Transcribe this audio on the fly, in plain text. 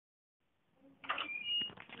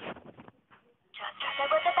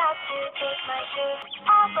to take my shoes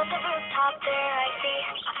off of the rooftop. There I see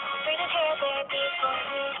braided hair there before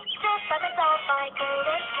me. Just by myself, I go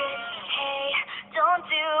and scream, hey, don't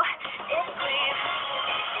do it, please.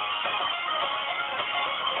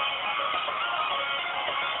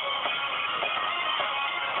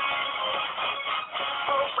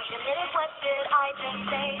 Oh, wait a minute, what did I just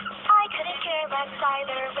say? I couldn't care less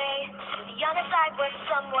either way. To be honest, I was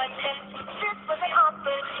somewhat pissed. This was an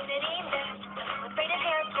opportunity missed. With braided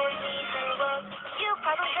hair towards me, her woes. You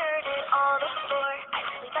probably heard it all before. I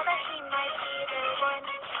really thought that he might be the one.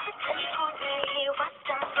 But then he told me he was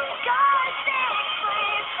done. For God's sake,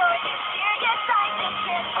 please, are you serious? I just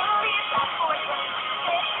can't believe that for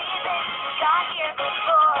 26 reasons you got here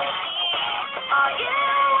before me. Are you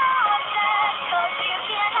upset? 'Cause you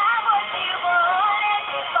can't have what you wanted.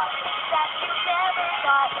 Fuck that you never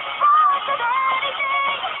got lost of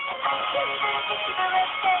anything. I just said to keep it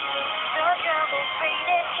listening. The girl with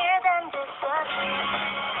braided hair then disappeared.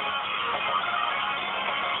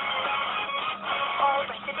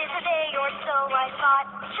 Alright, today's a day or so I thought.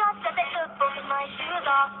 Just as I took both of my shoes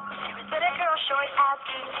off, there was but a girl short as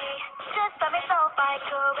can be. Just by myself I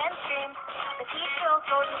go and scream. The petite girl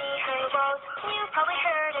told me her woes. You probably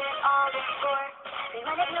heard it all before.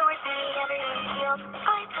 Everyone ignores me, everyone feels.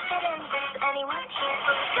 I took it in, does anyone here?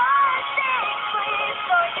 For God's sake, please,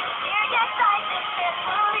 are you serious? I just can't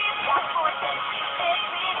believe that for 26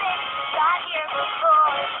 reasons you got here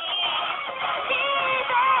before me.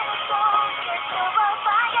 Even so, you're still loved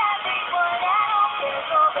by everyone at home.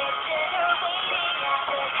 There's always dinner waiting at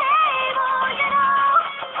the table, you know.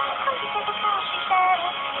 I thought you said before she said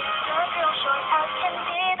it. The girl short as can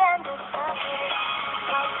be then disappeared.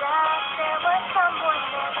 Like that, there was someone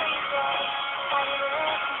every day. I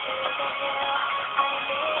listened to the hill. I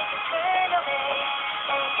made to turn away.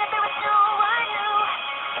 And yet there was no one who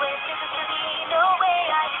witnesses to me. No way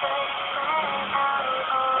I could let out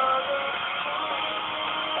all this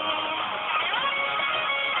pain.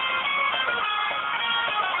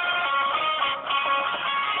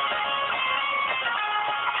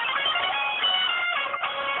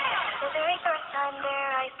 The very first time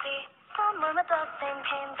there I see someone with the same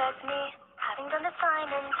pains as me. Having done this time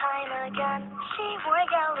and time again. She wore a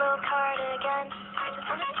yellow cardigan. I just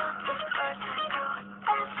understood the scars that grow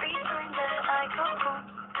every time that I go home.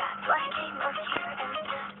 That's why I came up here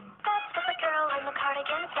instead. That's what the girl in the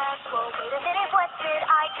cardigan said. Whoa, wait a minute, what did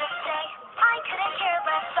I just say? I couldn't care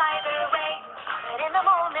less either way. But in the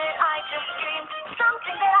moment I just screamed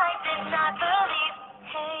something that I did not believe.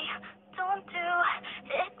 Hey, don't do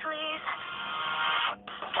it, please.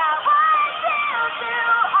 Got one to do.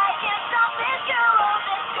 I can't stop this girl. I'll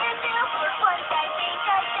just get you. For once I think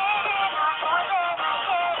I did enough more than I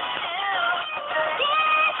can do. But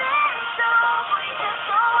even so, please just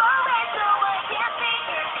go away so I can't see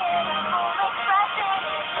your pitiful expression.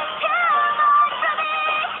 It's just too much for me.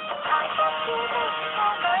 I thought she was so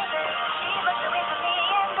nervous. She looked away from me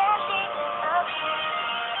and then she disappeared.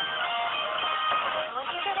 So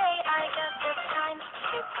here today, I guess it's time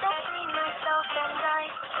to just free myself and I.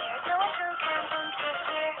 There's no one who can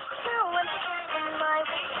interfere. No one to get in my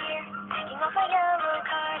way here. Taking off my